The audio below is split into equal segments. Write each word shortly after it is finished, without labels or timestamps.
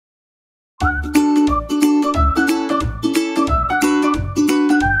The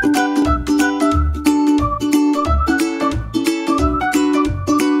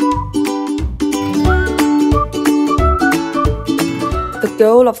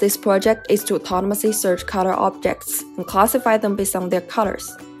goal of this project is to autonomously search color objects and classify them based on their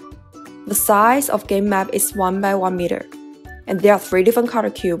colors. The size of game map is 1 by 1 meter, and there are 3 different color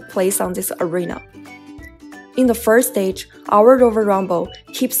cubes placed on this arena. In the first stage, our rover Rumble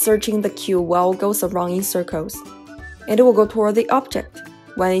keeps searching the cube while it goes around in circles, and it will go toward the object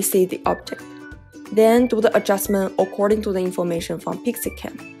when it sees the object, then do the adjustment according to the information from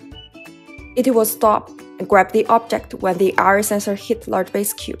PixieCam. It will stop and grab the object when the IR sensor hits the large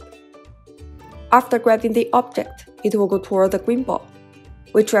base cube. After grabbing the object, it will go toward the green ball,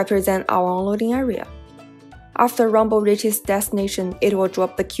 which represents our unloading area. After Rumble reaches destination, it will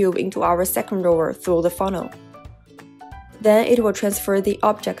drop the cube into our second rover through the funnel. Then it will transfer the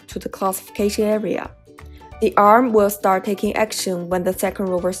object to the classification area. The arm will start taking action when the second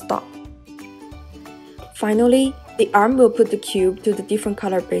rover stops. Finally, the arm will put the cube to the different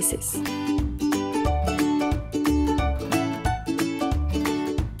color bases.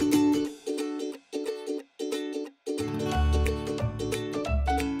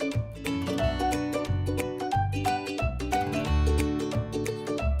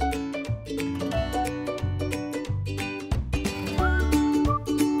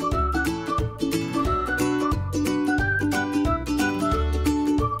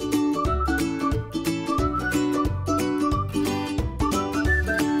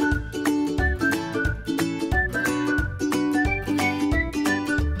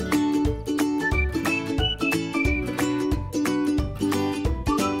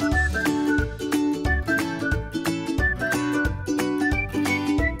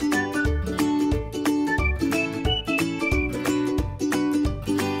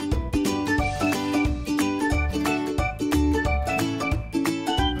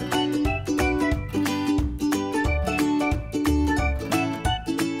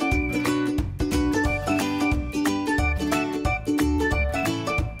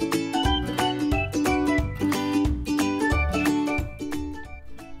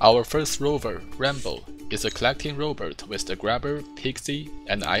 Our first rover, Rumble, is a collecting robot with the grabber, Pixie,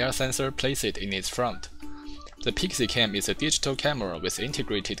 and IR sensor placed in its front. The Pixie Cam is a digital camera with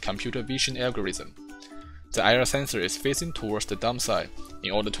integrated computer vision algorithm. The IR sensor is facing towards the dump site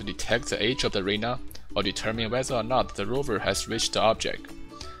in order to detect the age of the arena or determine whether or not the rover has reached the object.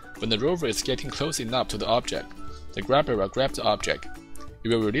 When the rover is getting close enough to the object, the grabber will grab the object. It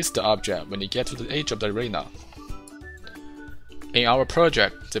will release the object when it gets to the edge of the arena. In our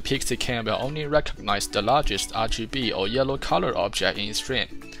project, the Pixie Cam will only recognize the largest RGB or yellow color object in its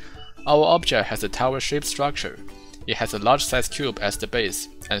frame. Our object has a tower-shaped structure. It has a large-size cube as the base,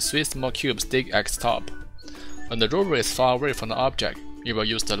 and 3 small cubes dig at its top. When the rover is far away from the object, it will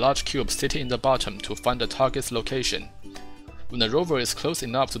use the large cube sitting in the bottom to find the target's location. When the rover is close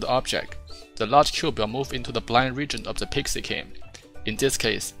enough to the object, the large cube will move into the blind region of the Pixie Cam. In this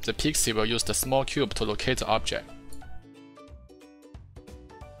case, the Pixie will use the small cube to locate the object.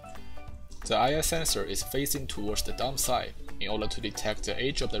 The IR sensor is facing towards the dump site in order to detect the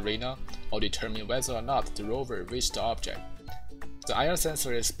age of the arena or determine whether or not the rover reached the object. The IR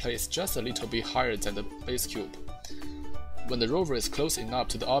sensor is placed just a little bit higher than the base cube. When the rover is close enough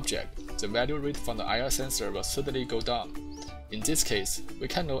to the object, the value read from the IR sensor will suddenly go down. In this case, we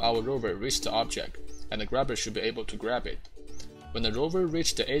can know our rover reached the object, and the grabber should be able to grab it. When the rover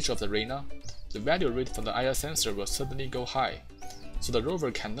reached the edge of the arena, the value read from the IR sensor will suddenly go high, so the rover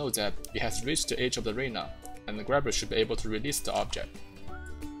can know that it has reached the edge of the arena, and the grabber should be able to release the object.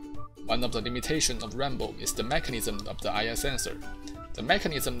 One of the limitations of Rumble is the mechanism of the IR sensor. The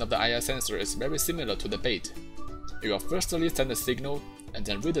mechanism of the IR sensor is very similar to the bait. It will firstly send a signal, and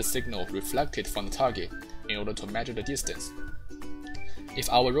then read the signal reflected from the target in order to measure the distance. If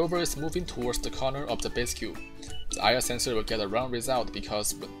our rover is moving towards the corner of the base cube, the IR sensor will get a wrong result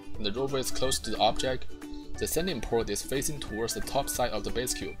because when the rover is close to the object, the sending port is facing towards the top side of the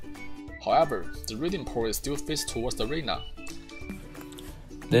base cube. However, the reading port is still faced towards the arena.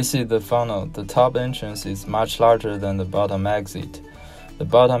 This is the funnel. The top entrance is much larger than the bottom exit. The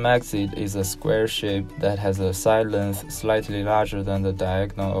bottom exit is a square shape that has a side length slightly larger than the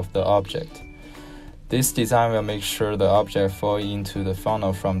diagonal of the object. This design will make sure the object falls into the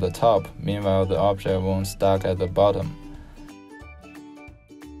funnel from the top, meanwhile the object won't stuck at the bottom.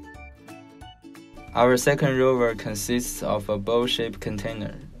 Our second rover consists of a bowl-shaped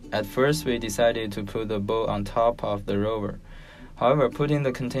container. At first we decided to put the bowl on top of the rover. However, putting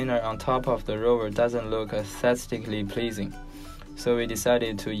the container on top of the rover doesn't look aesthetically pleasing. so we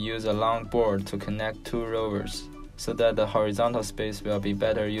decided to use a long board to connect two rovers, so that the horizontal space will be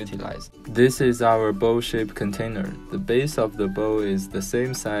better utilized. This is our bowl-shaped container. The base of the bowl is the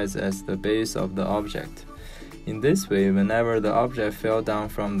same size as the base of the object. In this way, whenever the object fell down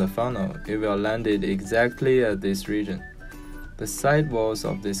from the funnel, it will land exactly at this region. The side walls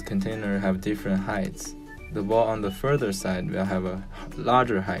of this container have different heights. The wall on the further side will have a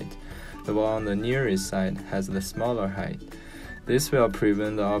larger height. The wall on the nearest side has the smaller height. This will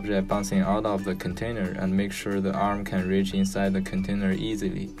prevent the object bouncing out of the container and make sure the arm can reach inside the container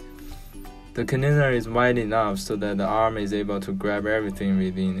easily. The container is wide enough so that the arm is able to grab everything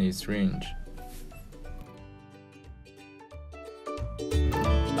within its range.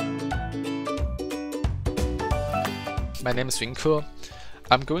 My name is Yun Ke.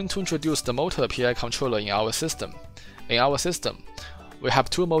 I'm going to introduce the motor PI controller in our system. In our system, we have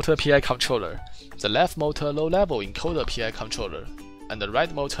two motor PI controller, the left motor low-level encoder PI controller and the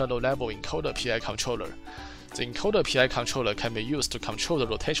right motor low-level encoder PI controller. The encoder PI controller can be used to control the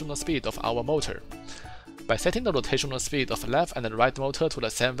rotational speed of our motor. By setting the rotational speed of left and right motor to the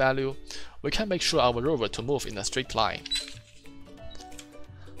same value, we can make sure our rover to move in a straight line.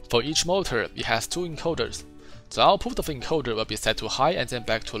 For each motor, it has two encoders. The output of the encoder will be set to high and then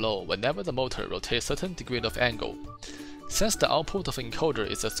back to low whenever the motor rotates a certain degree of angle. Since the output of the encoder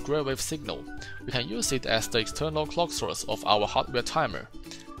is a square wave signal, we can use it as the external clock source of our hardware timer,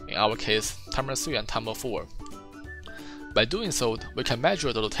 in our case, timer 3 and timer 4. By doing so, we can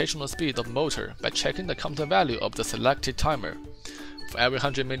measure the rotational speed of the motor by checking the counter value of the selected timer. For every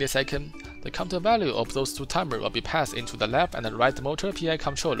 100 milliseconds, the counter value of those two timers will be passed into the left and right motor PI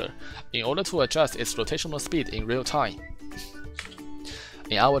controller in order to adjust its rotational speed in real time.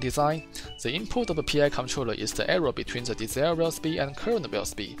 In our design, the input of a PI controller is the arrow between the desired wheel speed and current wheel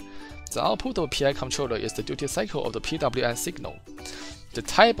speed. The output of a PI controller is the duty cycle of the PWM signal. The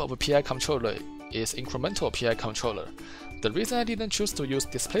type of a PI controller is incremental PI controller. The reason I didn't choose to use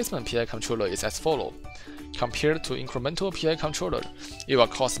displacement PI controller is as follows. Compared to incremental PI controller, it will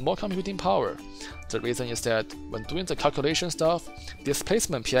cost more computing power. The reason is that when doing the calculation stuff,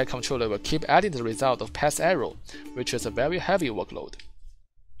 displacement PI controller will keep adding the result of past arrow, which is a very heavy workload.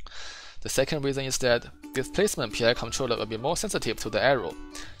 The second reason is that displacement PI controller will be more sensitive to the arrow.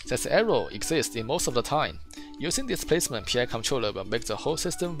 Since the arrow exists in most of the time, using displacement PI controller will make the whole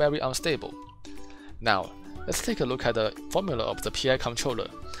system very unstable. Now, let's take a look at the formula of the PI controller.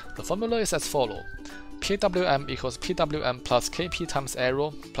 The formula is as follows. PWM equals PWM plus Kp times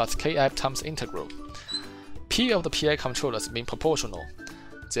arrow plus Ki times integral. P of the PI controllers mean proportional.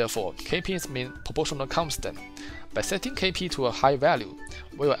 Therefore, Kp means proportional constant. By setting Kp to a high value,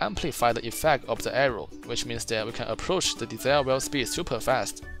 we will amplify the effect of the arrow, which means that we can approach the desired wheel speed super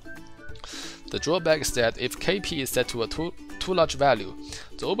fast. The drawback is that if Kp is set to a too large value,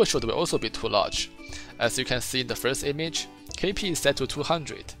 the overshoot will also be too large. As you can see in the first image, Kp is set to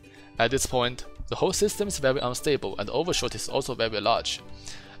 200. At this point, the whole system is very unstable and the overshoot is also very large.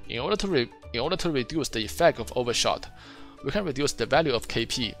 In order to reduce the effect of overshot, we can reduce the value of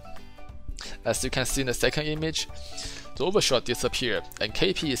Kp. As you can see in the second image, the overshot disappeared and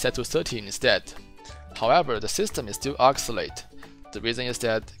Kp is set to 13 instead. However, the system is still oscillate. The reason is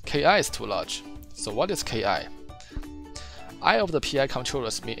that Ki is too large. So what is Ki? I of the PI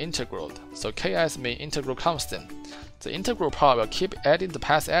controllers mean integral, so Ki mean integral constant. The integral part will keep adding the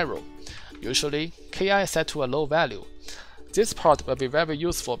past arrow. Usually, Ki is set to a low value. This part will be very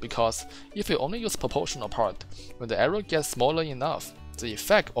useful because if you only use proportional part, when the arrow gets smaller enough, the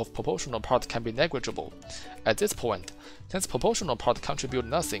effect of proportional part can be negligible. At this point, since proportional part contribute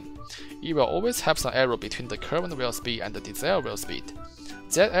nothing, it will always have some arrow between the current wheel speed and the desired wheel speed.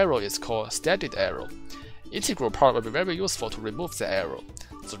 That arrow is called steadied arrow. Integral part will be very useful to remove the arrow.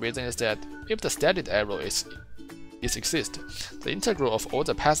 The reason is that if the steadied arrow exists, the integral of all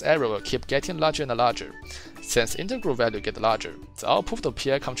the past arrow will keep getting larger and larger. Since integral value get larger, the output of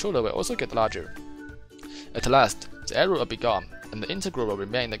the PI controller will also get larger. At last, the arrow will be gone, and the integral will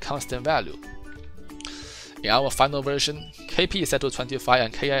remain a constant value. In our final version, Kp is set to 25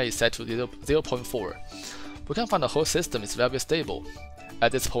 and Ki is set to 0.4. We can find the whole system is very stable.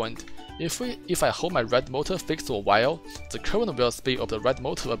 At this point, if I hold my red motor fixed for a while, the current wheel speed of the red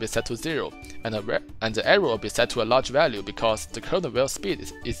motor will be set to 0, and the arrow will be set to a large value because the current wheel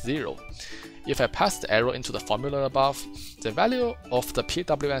speed is 0. If I pass the arrow into the formula above, the value of the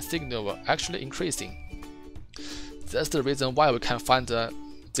PWM signal will actually increasing. That's the reason why we can find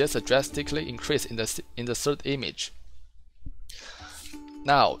there's a drastically increase in the third image.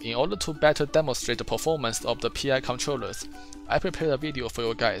 Now, in order to better demonstrate the performance of the PI controllers, I prepared a video for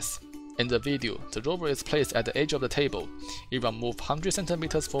you guys. In the video, the rover is placed at the edge of the table. It will move 100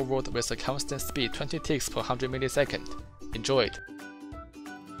 cm forward with a constant speed 20 ticks per 100 milliseconds. Enjoy it!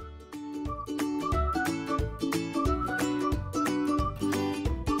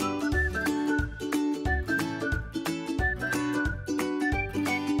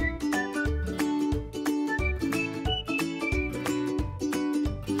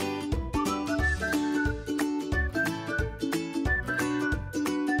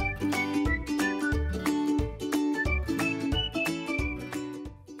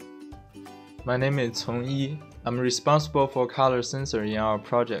 My name is Cong Yi. I'm responsible for color sensor in our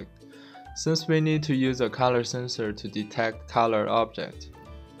project. Since we need to use a color sensor to detect color object,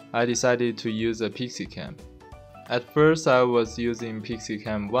 I decided to use a PixieCam. At first I was using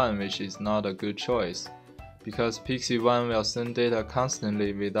PixieCam 1, which is not a good choice, because Pixie 1 will send data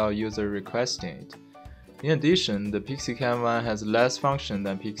constantly without user requesting it. In addition, the PixieCam 1 has less function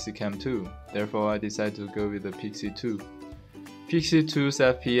than PixieCam 2, therefore I decided to go with the Pixie 2. Pixie 2's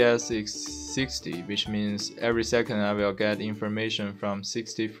FPS is 60, which means every second I will get information from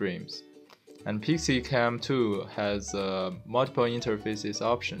 60 frames. And PixieCam 2 has multiple interfaces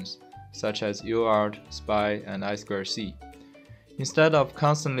options, such as UART, SPI, and I2C. Instead of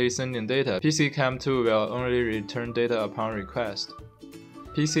constantly sending data, PixieCam 2 will only return data upon request.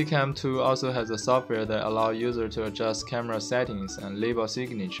 PixieCam 2 also has a software that allows users to adjust camera settings and label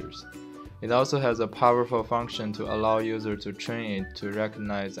signatures. It also has a powerful function to allow users to train it to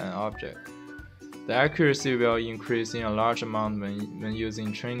recognize an object. The accuracy will increase in a large amount when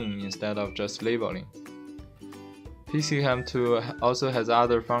using training instead of just labeling. PixieCam 2 also has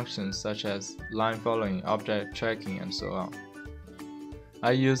other functions such as line following, object tracking, and so on.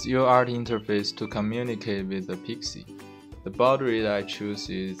 I use UART interface to communicate with the Pixie. The baud rate I choose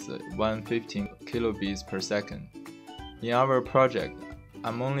is 115 kilobits per second. In our project,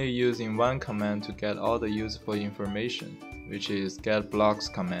 I'm only using one command to get all the useful information, which is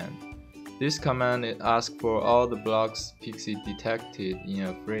getBlocks command. This command asks for all the blocks Pixie detected in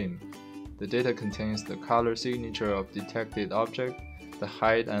a frame. The data contains the color signature of detected object, the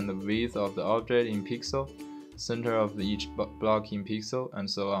height and the width of the object in pixel, center of each block in pixel, and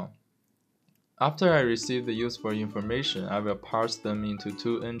so on. After I receive the useful information, I will parse them into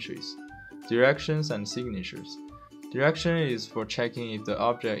two entries, directions and signatures. Direction is for checking if the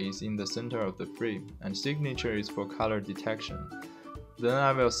object is in the center of the frame, and signature is for color detection. Then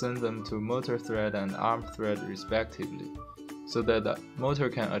I will send them to motor thread and arm thread respectively, so that the motor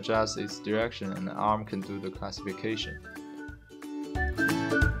can adjust its direction and the arm can do the classification.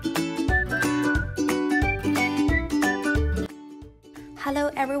 Hello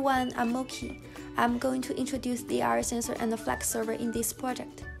everyone, I'm Moki. I'm going to introduce the IR sensor and the flex server in this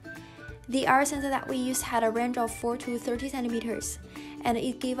project. The IR sensor that we use had a range of 4 to 30 centimeters, and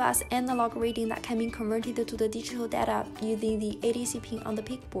it gave us analog reading that can be converted to the digital data using the ADC pin on the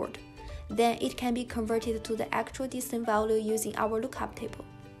PIC board. Then it can be converted to the actual distance value using our lookup table.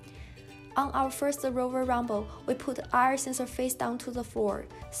 On our first rover rumble, we put the IR sensor face down to the floor,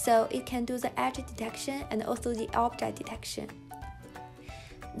 so it can do the edge detection and also the object detection.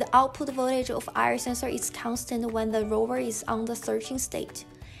 The output voltage of IR sensor is constant when the rover is on the searching state.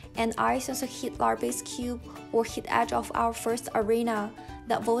 And IR sensor hit large base cube or hit edge of our first arena,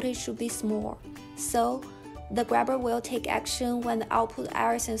 the voltage should be small. So, the grabber will take action when the output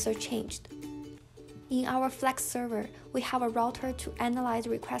IR sensor changed. In our flex server, we have a router to analyze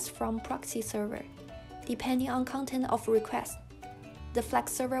requests from proxy server. Depending on content of request, the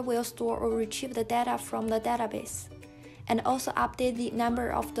flex server will store or retrieve the data from the database, and also update the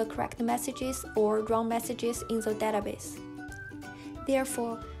number of the correct messages or wrong messages in the database.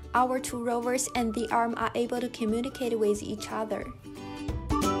 Therefore, our two rovers and the arm are able to communicate with each other.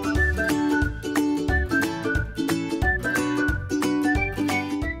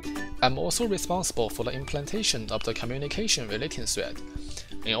 I'm also responsible for the implementation of the communication relating thread.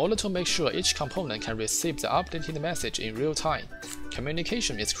 In order to make sure each component can receive the updated message in real time,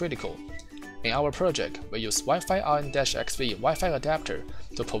 communication is critical. In our project, we use Wi-Fi RN-XV Wi-Fi adapter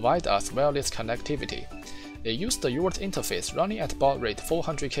to provide us wireless connectivity. It used the UART interface running at baud rate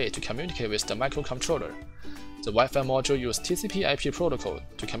 400K to communicate with the microcontroller. The Wi-Fi module used TCP/IP protocol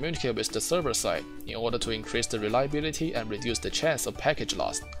to communicate with the server side in order to increase the reliability and reduce the chance of package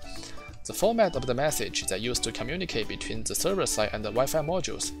loss. The format of the message that used to communicate between the server side and the Wi-Fi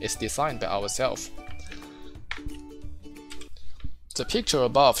modules is designed by ourselves. The picture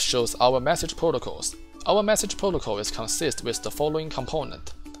above shows our message protocols. Our message protocol is consist with the following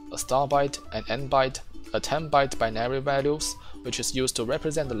component: a start byte, an end byte, a 10-byte binary values, which is used to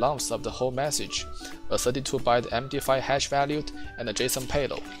represent the length of the whole message, a 32-byte MD5 hash value, and a JSON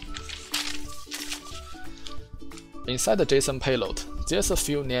payload. Inside the JSON payload, there's a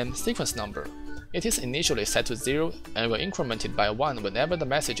field named sequence number. It is initially set to 0 and will increment it by 1 whenever the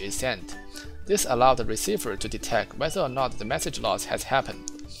message is sent. This allows the receiver to detect whether or not the message loss has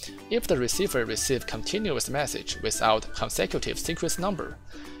happened. If the receiver receives continuous message without consecutive sequence number,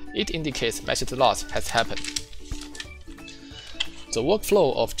 it indicates message loss has happened. The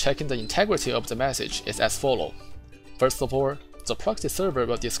workflow of checking the integrity of the message is as follows. First of all, the proxy server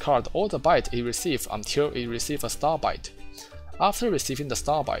will discard all the bytes it receives until it receives a star byte. After receiving the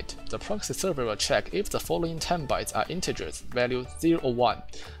star byte, the proxy server will check if the following 10 bytes are integers, value 0 or 1.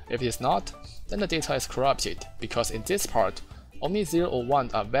 If it is not, then the data is corrupted, because in this part, only 0 or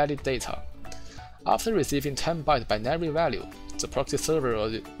 1 are valid data. After receiving 10 byte binary value, the proxy server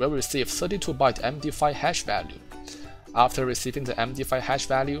will receive 32-byte MD5 hash value. After receiving the MD5 hash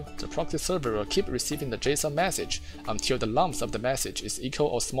value, the proxy server will keep receiving the JSON message until the length of the message is equal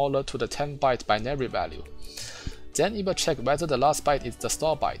or smaller to the 10-byte binary value. Then it will check whether the last byte is the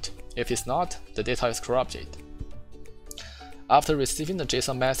star byte. If it's not, the data is corrupted. After receiving the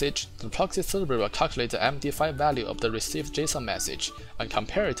JSON message, the proxy server will calculate the MD5 value of the received JSON message and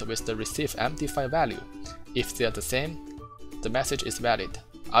compare it with the received MD5 value. If they are the same, the message is valid.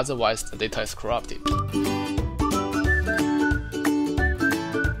 Otherwise, the data is corrupted.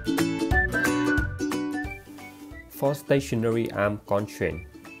 For stationary ARM constraint,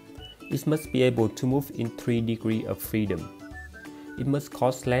 it must be able to move in 3 degrees of freedom. It must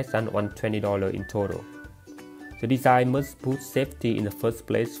cost less than $120 in total. The design must put safety in the first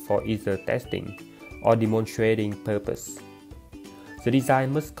place for either testing or demonstrating purpose. The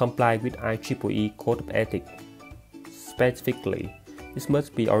design must comply with IEEE Code of Ethics. Specifically, it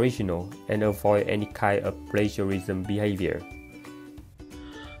must be original and avoid any kind of plagiarism behavior.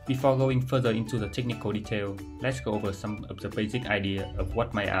 Before going further into the technical detail, let's go over some of the basic idea of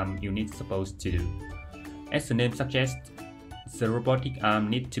what my ARM unit is supposed to do. As the name suggests, the robotic arm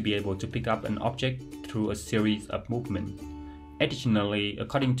needs to be able to pick up an object through a series of movements. Additionally,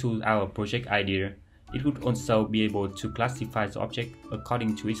 according to our project idea, it would also be able to classify the object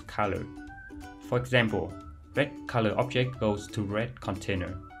according to its color. For example, red color object goes to red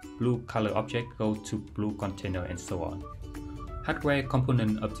container, blue color object goes to blue container, and so on. Hardware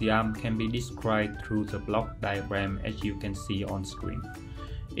component of the ARM can be described through the block diagram as you can see on screen.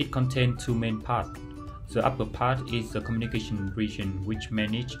 It contains 2 main parts. The upper part is the communication region, which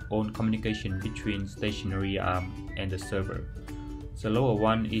manages all communication between stationary ARM and the server. The lower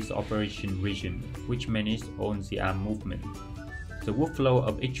one is the operation region, which manages all the ARM movement. The workflow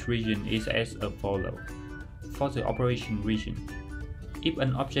of each region is as follows. For the operation region, if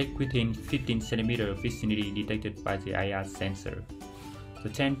an object within 15 cm vicinity detected by the IR sensor, the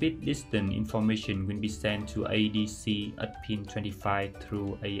 10-bit distance information will be sent to ADC at pin 25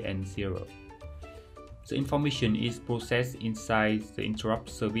 through AN0. The information is processed inside the interrupt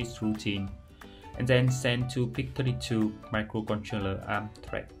service routine and then sent to PIC32 microcontroller ARM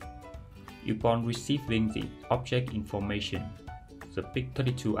thread. Upon receiving the object information, the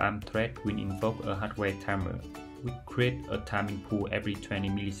PIC32 ARM thread will invoke a hardware timer, which creates a timing pool every 20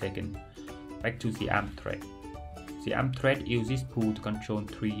 milliseconds back to the ARM thread. The ARM thread uses pool to control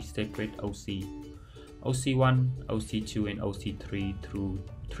 3 separate OC, OC1, OC2, and OC3 through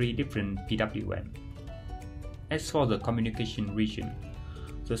 3 different PWM. As for the communication region,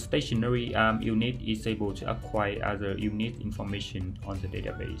 the stationary ARM unit is able to acquire other unit information on the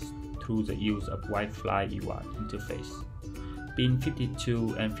database through the use of Wi-Fi UART interface. Pin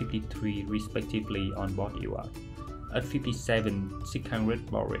 52 and 53 respectively on board UART. At 57,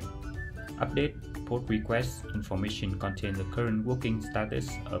 600 baud rate. Update port request information contain the current working status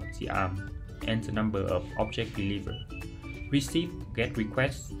of the ARM and the number of objects delivered. Receive GET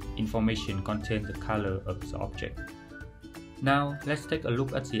request information contain the color of the object. Now let's take a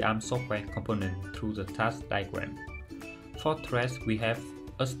look at the ARM software component through the task diagram. For threads, we have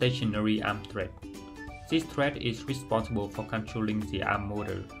a stationary ARM thread. This thread is responsible for controlling the ARM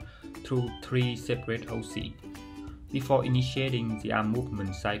motor through 3 separate OC. Before initiating the ARM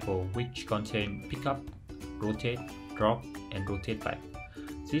movement cycle, which contain pickup, rotate, drop, and rotate back,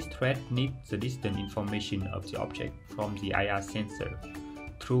 this thread needs the distance information of the object from the IR sensor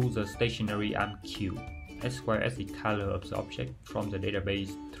through the stationary ARM queue, as well as the color of the object from the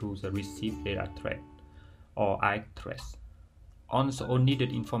database through the receive data thread, or IC threads. Once all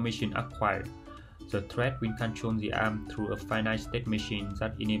needed information acquired, the thread will control the ARM through a finite state machine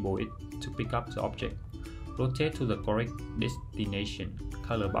that enables it to pick up the object, rotate to the correct destination,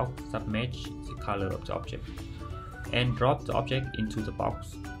 color box that match the color of the object, and drop the object into the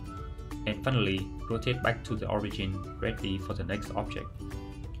box, and finally rotate back to the origin ready for the next object.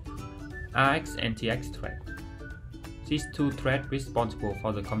 RX and TX thread. These two threads responsible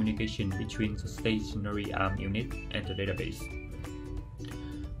for the communication between the stationary arm unit and the database.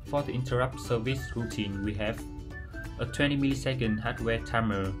 For the interrupt service routine, we have a 20 millisecond hardware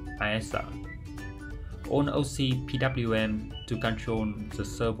timer ISR. All OC PWM to control the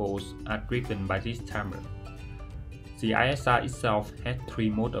servos are driven by this timer. The ISR itself has three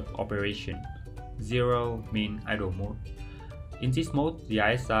modes of operation. 0 means idle mode. In this mode, the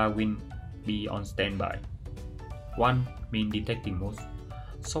ISR will be on standby. 1 means detecting mode.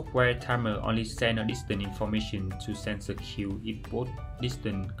 Software timer only sends a distance information to sensor Q if both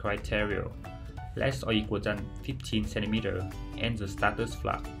distance criteria less or equal than 15 cm and the status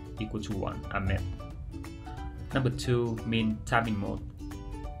flag equal to 1 are met. Number 2 means timing mode.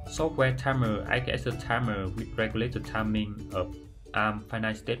 Software timer acts as a timer which regulates the timing of ARM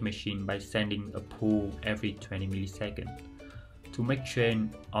finite state machine by sending a pull every 20 milliseconds to make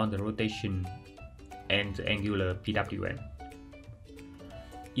change on the rotation and the angular PWM.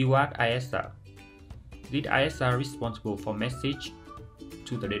 UART ISR. This ISR is responsible for message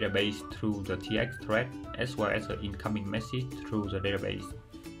to the database through the TX thread as well as the incoming message through the database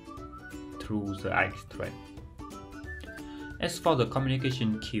through the IX thread. As for the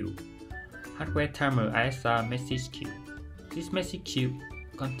communication queue, hardware timer ISR message queue. This message queue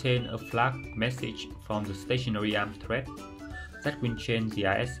contains a flag message from the stationary arm thread that will change the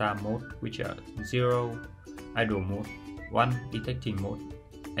ISR mode, which are 0 idle mode, 1 detecting mode,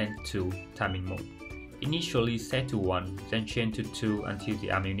 and 2 timing mode. Initially set to 1, then change to 2 until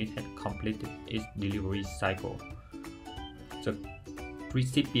the arm unit had completed its delivery cycle. The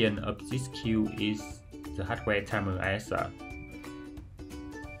recipient of this queue is the hardware timer ISR.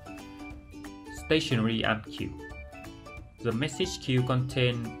 Stationary arm queue. The message queue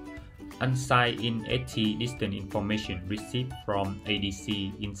contains unsigned in AT distance information received from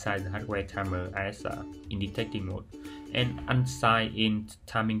ADC inside the hardware timer ISR in detecting mode and unsigned in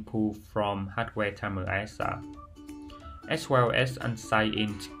timing pool from hardware timer ISR, as well as unsigned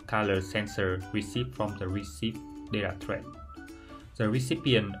in color sensor received from the received data thread. The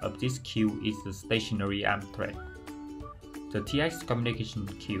recipient of this queue is the stationary arm thread. The TX communication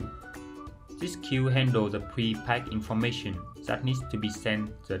queue. This queue handles the pre-packed information that needs to be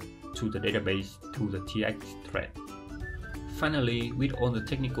sent to the database to the TX thread. Finally, with all the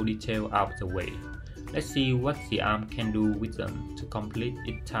technical detail out of the way, let's see what the ARM can do with them to complete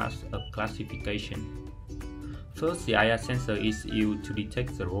its task of classification. First, the IR sensor is used to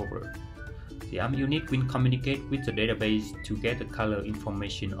detect the rover. The ARM unit will communicate with the database to get the color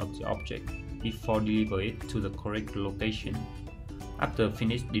information of the object before delivering it to the correct location. After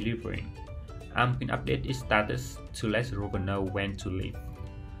finished delivering, ARM will update its status to let the rover know when to leave.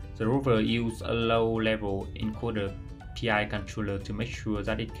 The rover uses a low-level encoder PI controller to make sure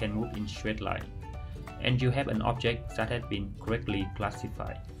that it can move in straight line, and you have an object that has been correctly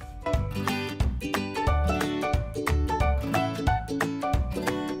classified.